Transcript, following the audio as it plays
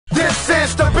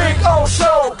is the Big O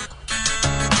Show.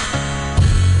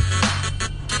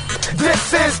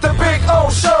 This is the Big O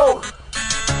Show.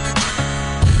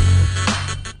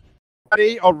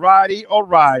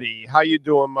 Alrighty. How you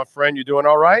doing, my friend? You doing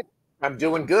all right? I'm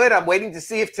doing good. I'm waiting to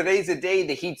see if today's the day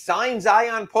the Heat sign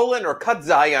Zion Pullen or cut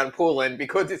Zion Pullen,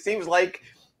 because it seems like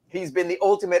he's been the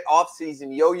ultimate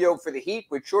offseason yo-yo for the Heat,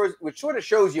 which sort of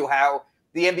shows you how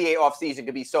the NBA offseason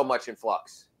can be so much in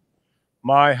flux.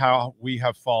 How we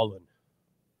have fallen.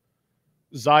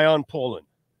 Zion Pullen.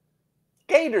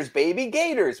 Gators, baby,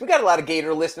 Gators. We got a lot of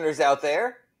Gator listeners out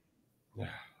there.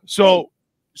 So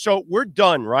we're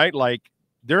done, right? Like,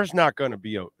 there's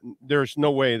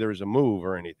no way there's a move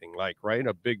or anything, like, right?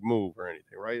 A big move or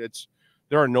anything, right?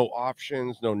 There are no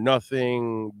options, no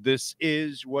nothing. This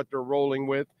is what they're rolling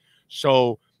with.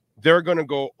 So they're going to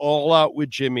go all out with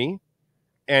Jimmy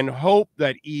and hope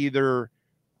that either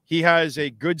he has a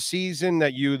good season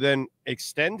that you then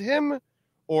extend him,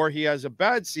 or he has a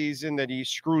bad season that he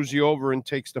screws you over and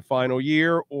takes the final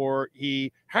year, or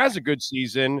he has a good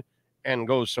season and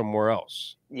goes somewhere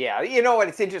else. Yeah, you know what?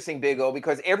 It's interesting, Big O,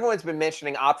 because everyone's been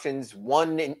mentioning options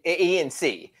 1, A, and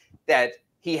C. That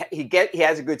he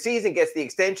has a good season, gets the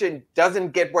extension,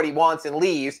 doesn't get what he wants, and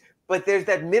leaves. But there's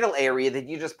that middle area that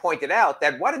you just pointed out.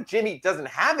 That what if Jimmy doesn't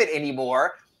have it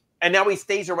anymore, and now he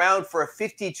stays around for a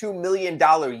 $52 million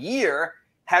year?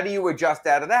 How do you adjust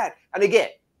out of that? And again,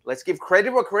 let's give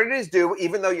credit where credit is due,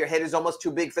 even though your head is almost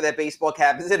too big for that baseball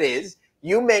cap as it is.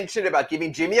 You mentioned about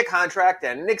giving Jimmy a contract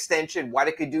and an extension, what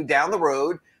it could do down the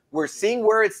road. We're seeing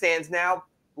where it stands now.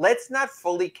 Let's not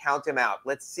fully count him out.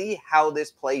 Let's see how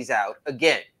this plays out.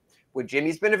 Again, when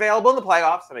Jimmy's been available in the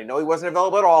playoffs, and I know he wasn't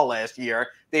available at all last year,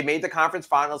 they made the conference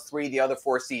finals 3 the other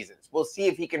 4 seasons. We'll see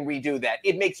if he can redo that.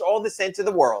 It makes all the sense in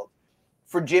the world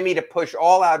for Jimmy to push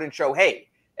all out and show, hey,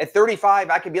 at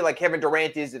 35, I can be like Kevin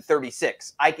Durant is at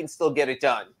 36. I can still get it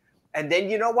done. And then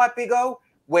you know what, Big O?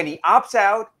 When he opts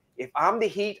out, if I'm the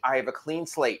Heat, I have a clean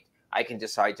slate. I can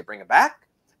decide to bring him back.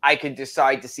 I can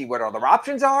decide to see what other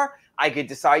options are. I could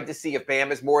decide to see if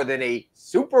Bam is more than a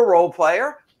super role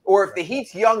player, or if the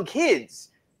Heat's young kids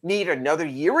need another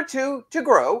year or two to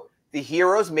grow. The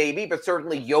heroes maybe, but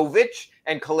certainly Jovic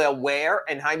and Khalil Ware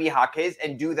and Jaime Jaquez,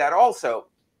 and do that also.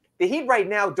 The Heat right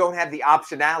now don't have the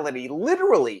optionality,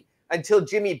 literally, until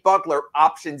Jimmy Butler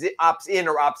opts in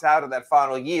or opts out of that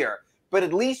final year. But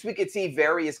at least we could see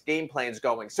various game plans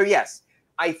going. So, yes,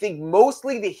 I think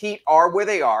mostly the Heat are where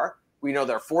they are. We know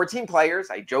there are 14 players.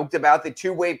 I joked about the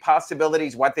two-way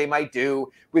possibilities, what they might do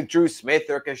with Drew Smith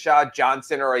or Kashad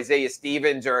Johnson or Isaiah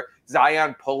Stevens or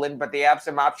Zion Pullen, but they have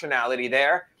some optionality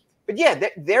there. But, yeah,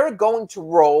 they're going to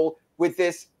roll with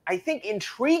this, I think,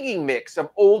 intriguing mix of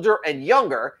older and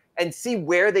younger and see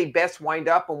where they best wind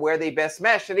up and where they best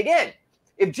mesh. And, again,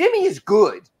 if Jimmy is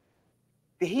good,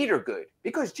 the Heat are good,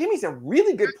 because Jimmy's a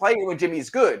really good player when Jimmy's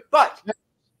good, but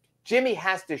Jimmy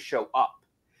has to show up.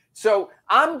 So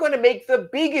I'm going to make the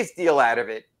biggest deal out of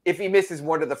it if he misses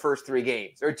one of the first 3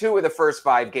 games or 2 of the first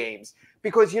 5 games,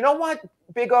 because you know what,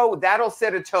 Big O, that'll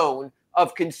set a tone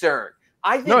of concern.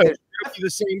 I think it's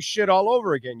the same shit all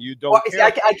over again. You don't. Well, see,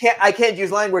 I can't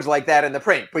use language like that in the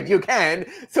print, but you can.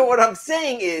 So what I'm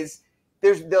saying is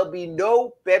there'll be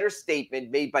no better statement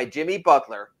made by Jimmy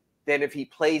Butler than if he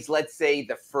plays, let's say,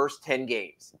 the first 10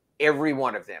 games, every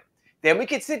one of them. Then we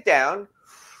can sit down,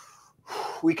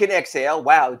 we can exhale.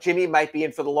 Wow, Jimmy might be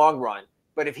in for the long run.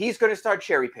 But if he's going to start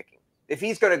cherry picking, if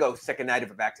he's going to go second night of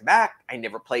a back-to-back, I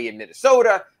never play in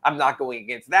Minnesota, I'm not going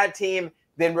against that team,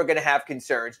 then we're going to have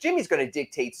concerns. Jimmy's going to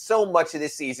dictate so much of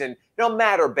this season, no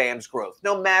matter Bam's growth,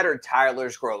 no matter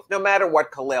Tyler's growth, no matter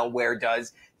what Khalil Ware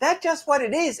does. That's just what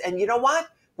it is. And you know what?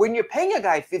 When you're paying a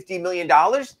guy $50 million,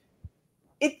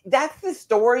 that's the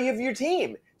story of your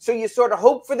team. So you sort of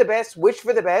hope for the best, wish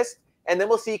for the best, and then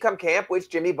we'll see come camp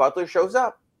which Jimmy Butler shows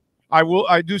up.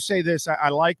 I do say this. I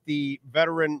like the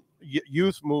veteran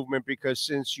youth movement, because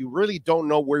since you really don't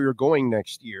know where you're going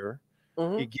next year,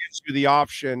 it gives you the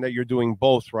option that you're doing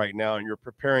both right now, and you're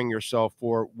preparing yourself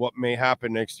for what may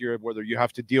happen next year, whether you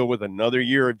have to deal with another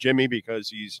year of Jimmy because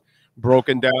he's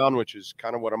broken down, which is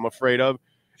kind of what I'm afraid of.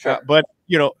 Sure. But,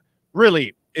 you know,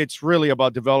 really, it's really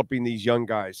about developing these young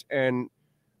guys, and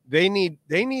they need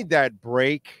that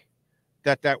break,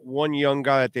 that one young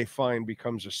guy that they find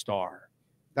becomes a star.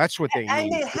 That's what they need.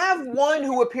 And they have one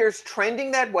who appears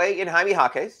trending that way in Jaime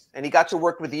Jaquez, and he got to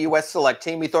work with the U.S. select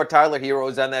team. We thought Tyler Hero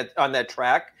was on that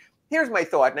track. Here's my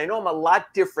thought, and I know I'm a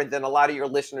lot different than a lot of your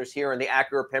listeners here in the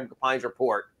Accurate Pembroke Pines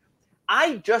Report.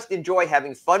 I just enjoy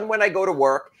having fun when I go to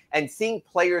work and seeing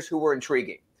players who are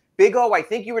intriguing. Big O, I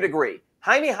think you would agree.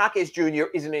 Jaime Jaquez Jr.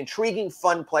 is an intriguing,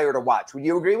 fun player to watch. Would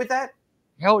you agree with that?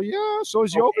 Hell yeah. So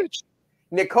is Jovic.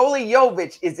 Nikola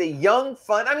Jovic is a young,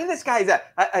 fun. I mean, this guy's a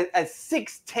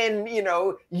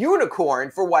 6'10",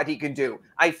 unicorn for what he can do.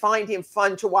 I find him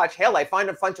fun to watch. Hell, I find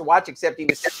him fun to watch, except he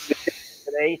was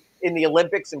today in the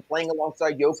Olympics and playing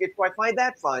alongside Jokic. So I find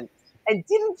that fun. And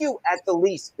didn't you, at the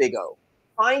least, Big O,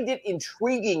 find it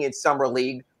intriguing in Summer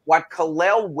League what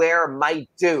Kel'el Ware might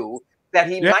do, that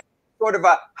he might be sort of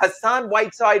a Hassan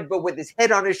Whiteside, but with his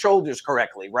head on his shoulders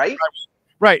correctly, right?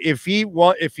 Right. If he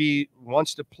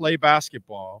wants to play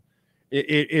basketball,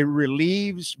 it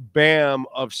relieves Bam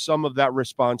of some of that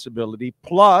responsibility.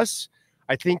 Plus,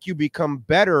 I think you become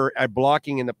better at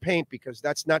blocking in the paint because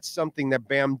that's not something that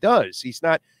Bam does. He's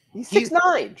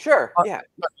 6'9", sure. Yeah.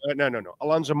 No.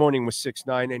 Alonzo Mourning was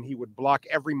 6'9", and he would block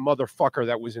every motherfucker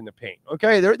that was in the paint.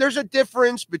 Okay. There's a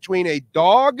difference between a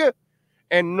dog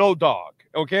and no dog.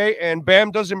 Okay. And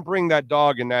Bam doesn't bring that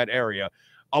dog in that area.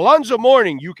 Alonzo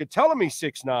Mourning, you could tell him he's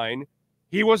 6'9".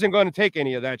 He wasn't going to take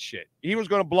any of that shit. He was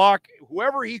going to block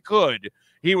whoever he could.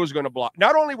 He was going to block.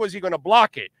 Not only was he going to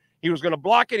block it, he was going to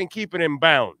block it and keep it in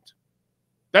bound.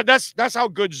 That's how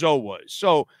good Zoe was.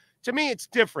 So to me, it's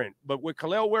different. But with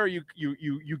Kel'el Ware,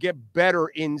 you get better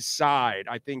inside,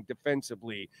 I think,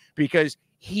 defensively, because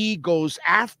he goes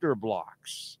after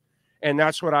blocks, and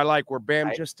that's what I like. Where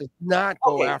Bam just does not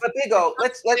go after. But Big O,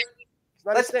 let's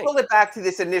pull it back to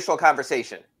this initial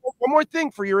conversation. One more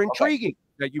thing for your intriguing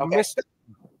that you missed.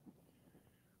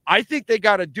 I think they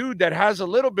got a dude that has a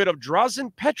little bit of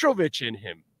Drazen Petrovic in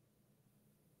him.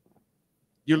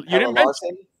 You didn't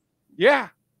mention? Yeah.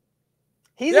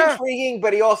 He's intriguing,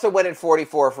 but he also went at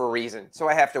 44 for a reason. So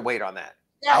I have to wait on that.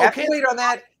 Yeah, I have to wait on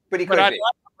that, but he could be.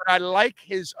 I like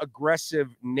his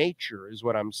aggressive nature is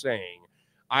what I'm saying.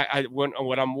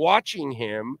 When I'm watching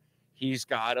him, he's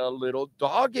got a little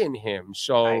dog in him.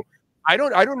 So I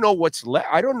don't know what's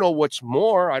I don't know what's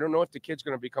more. I don't know if the kid's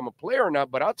going to become a player or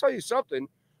not, but I'll tell you something.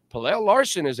 Pallet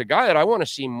Larson is a guy that I want to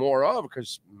see more of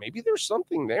because maybe there's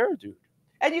something there, dude.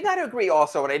 And you got to agree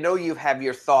also, and I know you have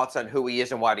your thoughts on who he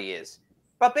is and what he is,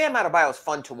 but Bam Adebayo is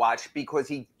fun to watch because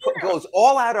he goes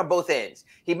all out on both ends.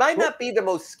 He might not be the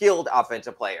most skilled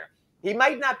offensive player. He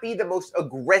might not be the most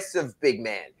aggressive big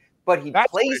man, but he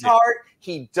plays hard.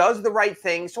 He does the right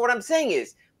thing. So what I'm saying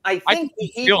is, I think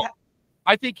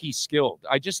he's skilled.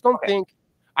 I just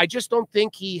don't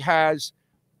think he has.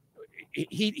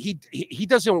 He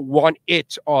doesn't want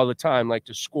it all the time, like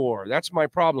to score. That's my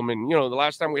problem. And the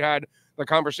last time we had the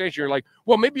conversation, you're like,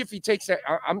 well, maybe if he takes that,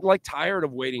 I'm like tired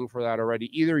of waiting for that already.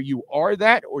 Either you are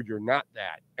that or you're not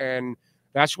that, and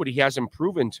that's what he hasn't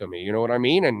proven to me. You know what I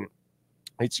mean? And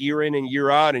it's year in and year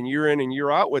out, and year in and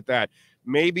year out with that.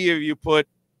 Maybe if you put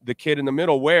the kid in the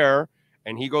middle, Ware,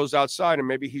 and he goes outside, and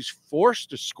maybe he's forced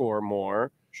to score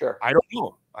more. Sure. I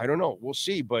don't know. We'll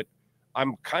see, but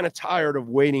I'm kind of tired of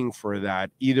waiting for that.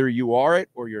 Either you are it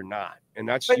or you're not. And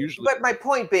that's usually. But my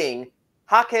point being,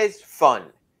 Jaquez, fun.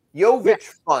 Jovic,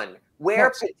 fun.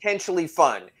 Ware, potentially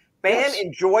fun. Bam,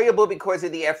 enjoyable because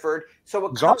of the effort. So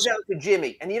it comes down to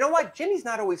Jimmy. And you know what? Jimmy's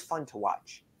not always fun to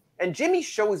watch. And Jimmy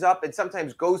shows up and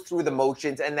sometimes goes through the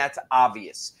motions, and that's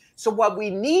obvious. So what we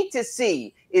need to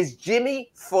see is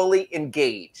Jimmy fully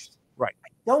engaged. Right. I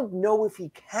don't know if he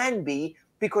can be,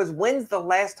 because when's the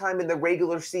last time in the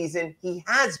regular season he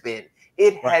has been?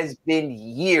 It has been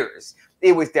years.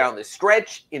 It was down the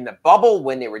stretch in the bubble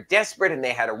when they were desperate and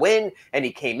they had to win, and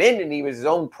he came in and he was his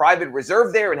own private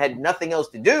reserve there and had nothing else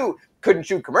to do. Couldn't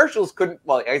shoot commercials, couldn't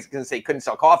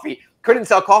sell coffee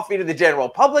to the general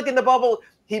public in the bubble.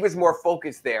 He was more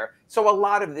focused there. So a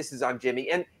lot of this is on Jimmy.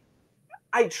 And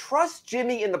I trust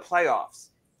Jimmy in the playoffs.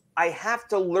 I have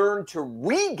to learn to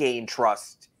regain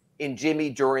trust in Jimmy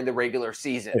during the regular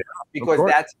season because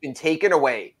that's been taken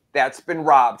away. That's been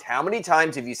robbed. How many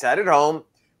times have you sat at home,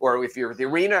 or if you're at the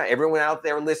arena, everyone out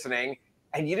there listening,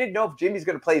 and you didn't know if Jimmy's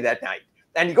going to play that night?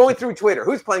 And you're going through Twitter.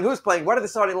 Who's playing? What are the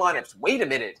starting lineups? Wait a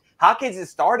minute. Hawkins is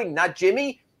starting, not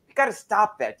Jimmy? You got to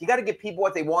stop that. You got to give people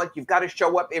what they want. You've got to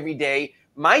show up every day.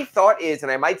 My thought is,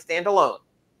 and I might stand alone,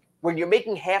 when you're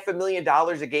making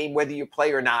 $500,000 a game, whether you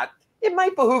play or not, it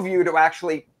might behoove you to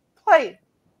actually play.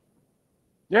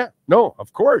 Yeah, no,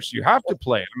 of course you have to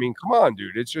play. I mean, come on,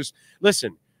 dude. It's just,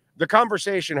 listen, the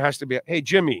conversation has to be, hey,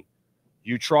 Jimmy,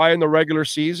 you try in the regular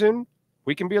season,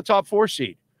 we can be a top 4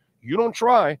 seed. You don't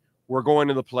try, we're going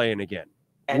to the play-in again.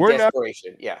 And we're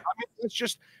desperation, I mean, it's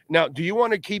just, now, do you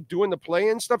want to keep doing the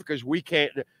play-in stuff? Because we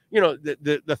can't,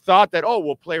 the thought that,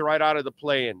 we'll play right out of the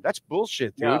play-in. That's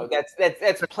bullshit, dude. No,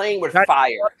 that's playing with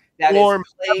fire. That is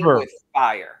playing with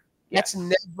fire. That's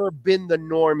never been the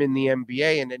norm in the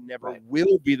NBA, and it never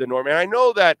will be the norm. And I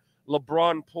know that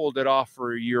LeBron pulled it off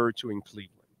for a year or two in Cleveland.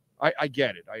 I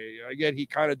get it. I get he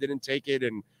kind of didn't take it,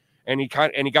 and and he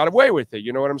got away with it.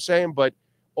 You know what I'm saying? But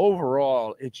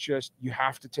overall, it's just you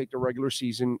have to take the regular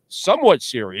season somewhat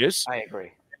serious. I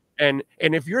agree. And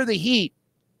if you're the Heat,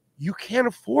 you can't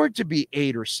afford to be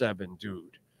 8 or 7,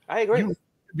 dude. I agree. You need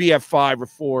to be at 5 or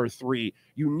 4 or 3.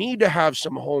 You need to have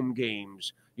some home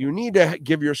games. You need to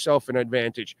give yourself an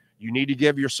advantage. You need to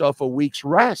give yourself a week's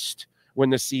rest when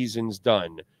the season's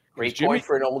done. Great point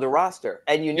for an older roster.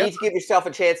 And you need to give yourself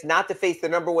a chance not to face the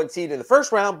 #1 seed in the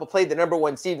first round, but play the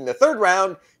 #1 seed in the third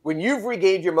round when you've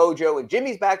regained your mojo and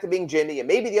Jimmy's back to being Jimmy, and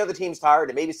maybe the other team's tired,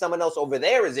 and maybe someone else over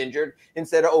there is injured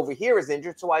instead of over here is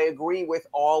injured. So I agree with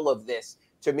all of this.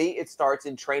 To me, it starts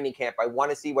in training camp. I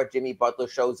want to see what Jimmy Butler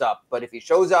shows up. But if he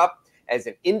shows up as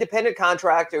an independent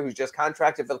contractor who's just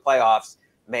contracted for the playoffs,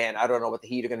 man, I don't know what the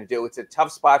Heat are going to do. It's a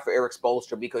tough spot for Eric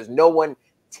Spoelstra because no one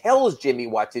tells Jimmy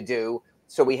what to do.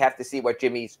 So we have to see what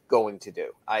Jimmy's going to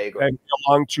do. I agree. And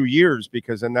a long 2 years,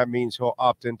 because then that means he'll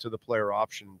opt into the player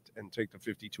option and take the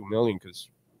 $52 million.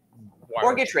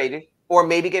 Or get traded, or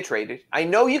maybe get traded. I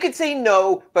know you could say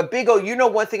no, but Big O, you know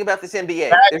one thing about this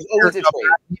NBA. There's always a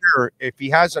trade. If he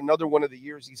has another one of the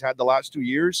years he's had the last 2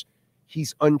 years,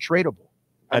 he's untradeable.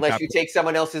 Unless you take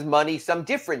someone else's money, some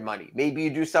different money. Maybe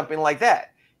you do something like that.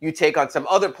 You take on some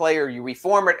other player, you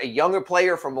reform it, a younger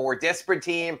player from a more desperate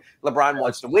team. LeBron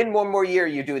wants to win one more year,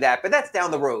 you do that. But that's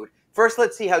down the road. First,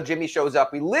 let's see how Jimmy shows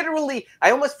up. I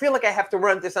almost feel like I have to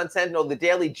run this on Sentinel, the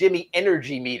daily Jimmy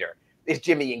energy meter. Is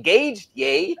Jimmy engaged?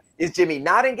 Yay. Is Jimmy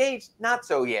not engaged? Not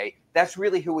so yay. That's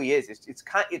really who he is. It's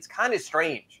kind of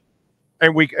strange.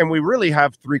 And we really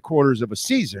have 3/4 of a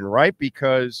season, right?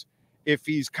 Because if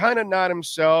he's kind of not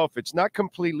himself, it's not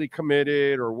completely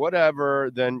committed or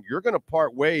whatever, then you're going to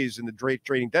part ways in the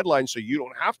trading deadline, so you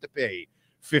don't have to pay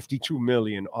 $52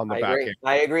 million on the back end.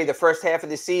 I agree. The first half of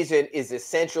the season is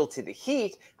essential to the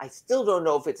Heat. I still don't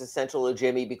know if it's essential to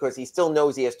Jimmy because he still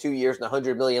knows he has 2 years and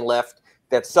 $100 million left,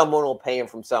 that someone will pay him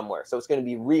from somewhere. So it's going to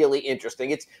be really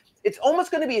interesting. It's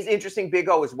almost going to be as interesting, Big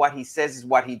O, as what he says is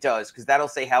what he does, because that'll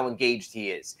say how engaged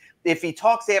he is. If he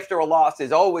talks after a loss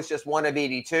as, oh, it's just 1 of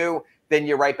 82, then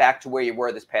you're right back to where you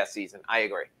were this past season. I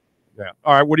agree. Yeah.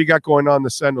 All right. What do you got going on in the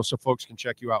Sentinel so folks can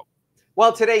check you out?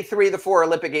 Well, today, 3 of the 4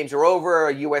 Olympic Games are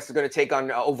over. U.S. is going to take on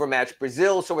overmatched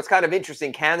Brazil. So it's kind of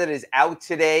interesting. Canada is out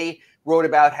today. Wrote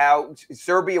about how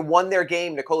Serbia won their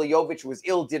game. Nikola Jovic was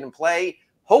ill, didn't play.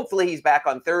 Hopefully he's back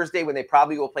on Thursday when they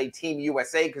probably will play Team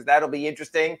USA, because that'll be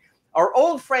interesting. Our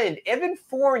old friend, Evan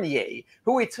Fournier,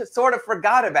 who we sort of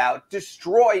forgot about,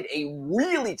 destroyed a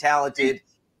really talented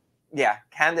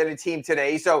Canada team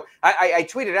today. So I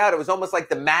tweeted out, it was almost like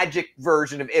the Magic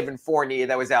version of Evan Fournier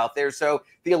that was out there. So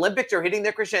the Olympics are hitting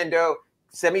their crescendo.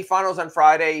 Semifinals on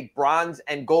Friday, bronze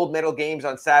and gold medal games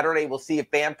on Saturday. We'll see if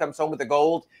Bam comes home with the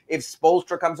gold, if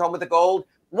Spoelstra comes home with the gold.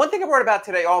 One thing I wrote about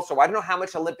today also, I don't know how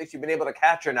much Olympics you've been able to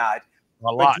catch or not. A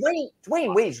lot. But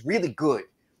Dwayne Wade's really good.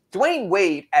 Dwayne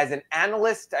Wade, as an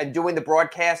analyst and doing the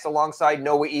broadcast alongside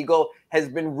Noah Eagle, has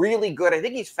been really good. I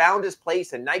think he's found his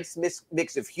place, a nice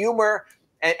mix of humor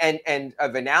and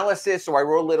of analysis. So I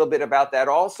wrote a little bit about that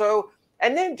also.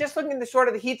 And then just looking at the sort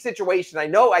of the Heat situation, I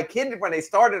know I kidded when they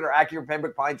started our Accurate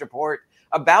Pembroke Pines report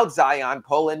about Zion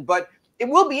Poland, but it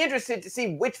will be interesting to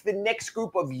see which the next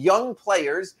group of young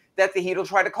players that the Heat will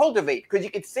try to cultivate. Because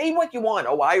you could say what you want.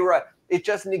 Oh, Ira is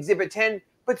just an Exhibit 10,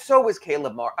 but so was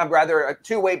Caleb Martin. I'm rather a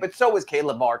two-way, but so was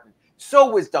Caleb Martin. So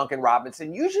was Duncan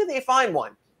Robinson. Usually they find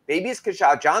one. Maybe it's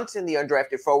Keshad Johnson, the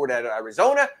undrafted forward out of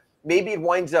Arizona. Maybe it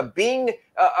winds up being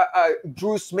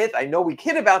Drew Smith. I know we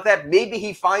kid about that. Maybe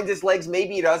he finds his legs.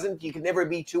 Maybe he doesn't. You can never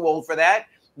be too old for that.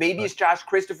 Maybe it's Josh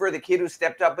Christopher, the kid who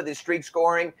stepped up with his streak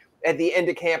scoring at the end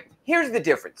of camp. Here's the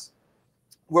difference.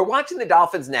 We're watching the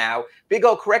Dolphins now. Big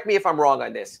O, correct me if I'm wrong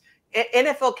on this.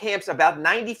 NFL camps, about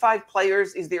 95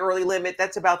 players is the early limit.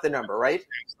 That's about the number, right?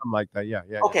 Something like that, yeah.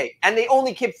 Okay, and they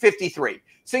only keep 53.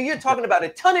 So you're talking about a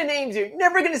ton of names you're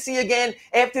never going to see again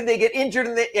after they get injured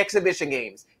in the exhibition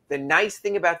games. The nice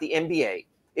thing about the NBA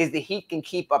is the Heat can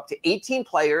keep up to 18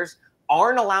 players,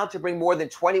 aren't allowed to bring more than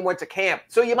 21 to camp.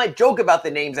 So you might joke about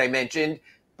the names I mentioned,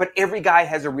 but every guy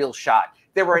has a real shot.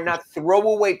 There are not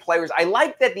throwaway players. I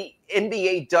like that the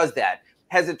NBA does that.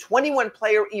 Has a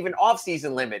 21-player even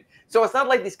off-season limit. So it's not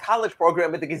like this college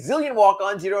program with a gazillion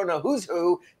walk-ons. You don't know who's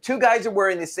who. 2 guys are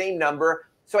wearing the same number.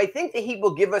 So I think the Heat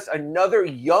will give us another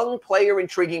young player,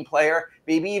 intriguing player,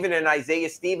 maybe even an Isaiah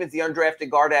Stevens, the undrafted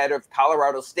guard out of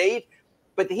Colorado State.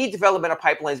 But the Heat developmental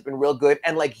pipeline has been real good.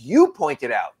 And like you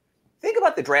pointed out, think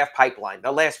about the draft pipeline,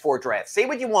 the last 4 drafts. Say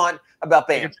what you want about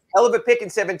Bam. Hell of a pick in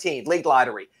 17, late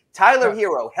lottery. Tyler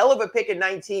Hero, hell of a pick in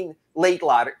 19, late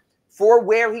lottery. For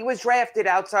where he was drafted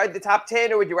outside the top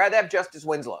 10, or would you rather have Justice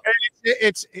Winslow?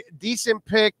 it's a decent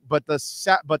pick, but the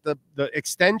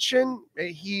extension,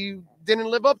 he didn't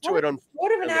live up to it.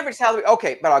 What if an average salary?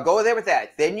 Okay, but I'll go there with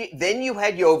that. Then you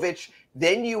had Jovic,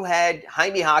 then you had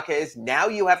Jaime Jaquez, now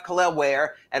you have Khalil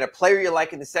Ware and a player you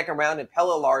like in the second round and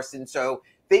Pelle Larsson. So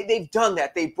they've done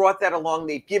that. They brought that along.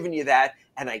 They've given you that.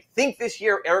 And I think this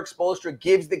year Eric Spoelstra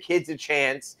gives the kids a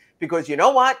chance because you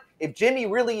know what? If Jimmy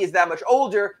really is that much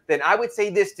older, then I would say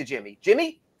this to Jimmy.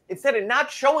 Jimmy, instead of not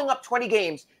showing up 20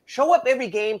 games, show up every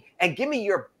game and give me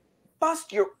your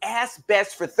bust your ass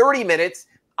best for 30 minutes.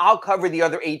 I'll cover the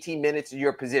other 18 minutes of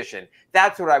your position.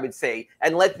 That's what I would say.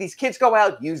 And let these kids go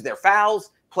out, use their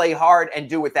fouls, play hard, and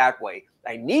do it that way.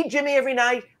 I need Jimmy every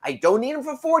night. I don't need him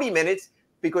for 40 minutes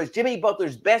because Jimmy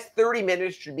Butler's best 30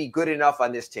 minutes should be good enough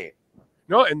on this team.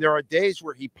 No, and there are days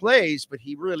where he plays, but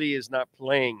he really is not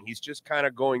playing. He's just kind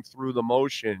of going through the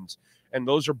motions, and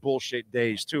those are bullshit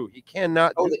days too. He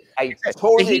cannot. I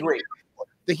totally agree.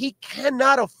 He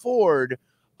cannot afford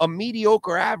a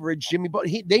mediocre average Jimmy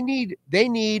Butler. They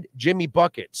need Jimmy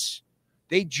buckets.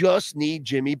 They just need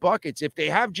Jimmy buckets. If they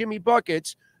have Jimmy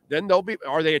buckets, then they'll be.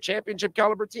 Are they a championship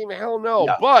caliber team? Hell no.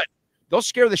 But they'll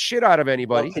scare the shit out of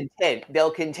anybody.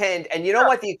 They'll contend. And you know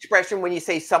what? The expression when you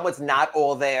say someone's not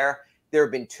all there. There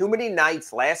have been too many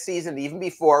nights last season, even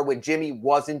before, when Jimmy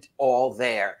wasn't all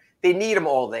there. They need him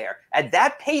all there. At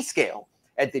that pay scale,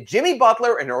 at the Jimmy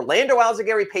Butler and Orlando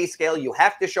Alzugaray pay scale, you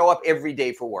have to show up every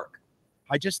day for work.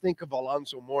 I just think of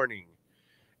Alonzo Mourning,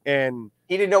 and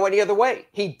he didn't know any other way.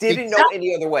 He didn't know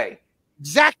any other way.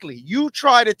 Exactly. You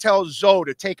try to tell Zoe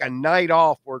to take a night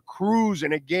off or cruise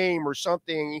in a game or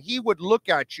something, he would look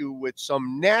at you with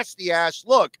some nasty ass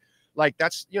look. Like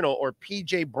that's, or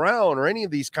PJ Brown or any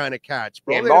of these kind of cats,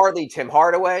 bro. Dan Marley, Tim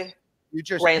Hardaway,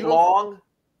 Grant Long.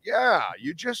 Yeah,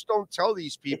 you just don't tell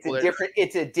these people.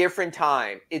 It's a different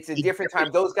time. It's a different time.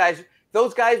 Those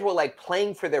guys were like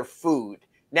playing for their food.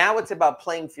 Now it's about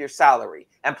playing for your salary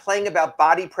and playing about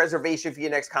body preservation for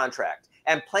your next contract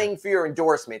and playing for your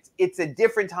endorsements. It's a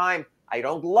different time. I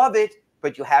don't love it,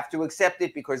 but you have to accept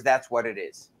it because that's what it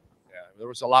is. Yeah, there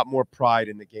was a lot more pride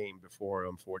in the game before,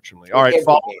 unfortunately. All right,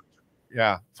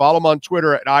 follow him on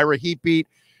Twitter at Ira Heatbeat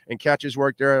and catch his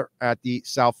work there at the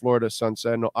South Florida Sun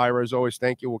Sentinel. Ira, as always,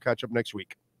 thank you. We'll catch up next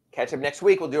week.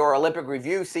 We'll do our Olympic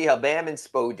review, see how Bam and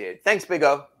Spo did. Thanks, Big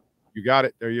O. You got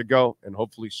it. There you go. And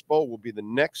hopefully Spo will be the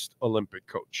next Olympic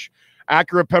coach.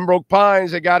 Acura Pembroke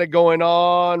Pines, they got it going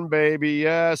on, baby.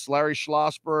 Yes, Larry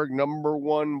Schlossberg,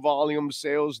 #1 volume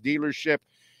sales dealership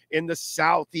in the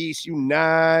Southeast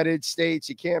United States.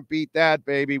 You can't beat that,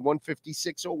 baby.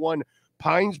 15601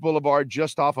 Pines Boulevard,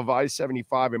 just off of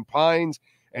I-75 in Pines.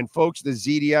 And folks, the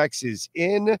ZDX is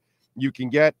in. You can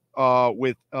get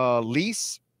with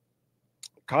lease,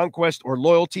 conquest, or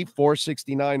loyalty,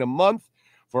 $469 a month.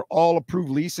 For all approved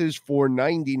leases,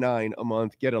 $499 a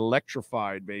month. Get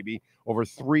electrified, baby. Over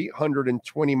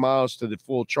 320 miles to the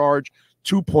full charge.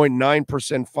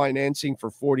 2.9% financing for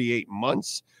 48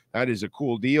 months. That is a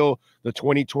cool deal. The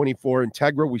 2024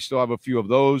 Integra, we still have a few of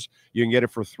those. You can get it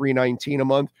for $319 a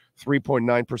month.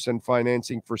 3.9%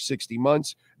 financing for 60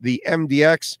 months. The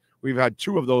MDX, we've had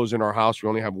 2 of those in our house. We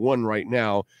only have 1 right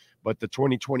now. But the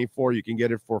 2024, you can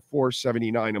get it for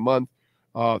 $479 a month.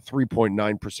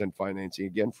 3.9% financing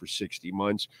again for 60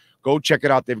 months. Go check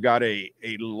it out. They've got a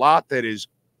lot that is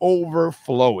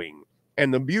overflowing.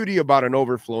 And the beauty about an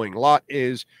overflowing lot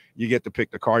is you get to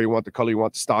pick the car you want, the color you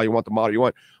want, the style you want, the model you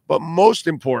want. But most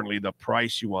importantly, the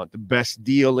price you want, the best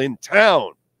deal in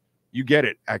town. You get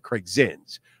it at Craig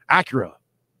Zinn's Acura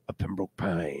of Pembroke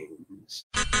Pines.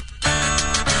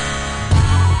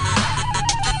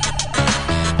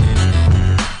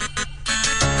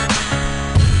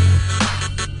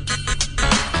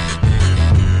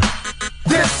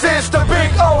 This is the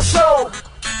Big O Show.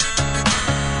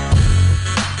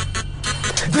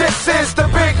 This is the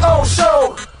Big O Show.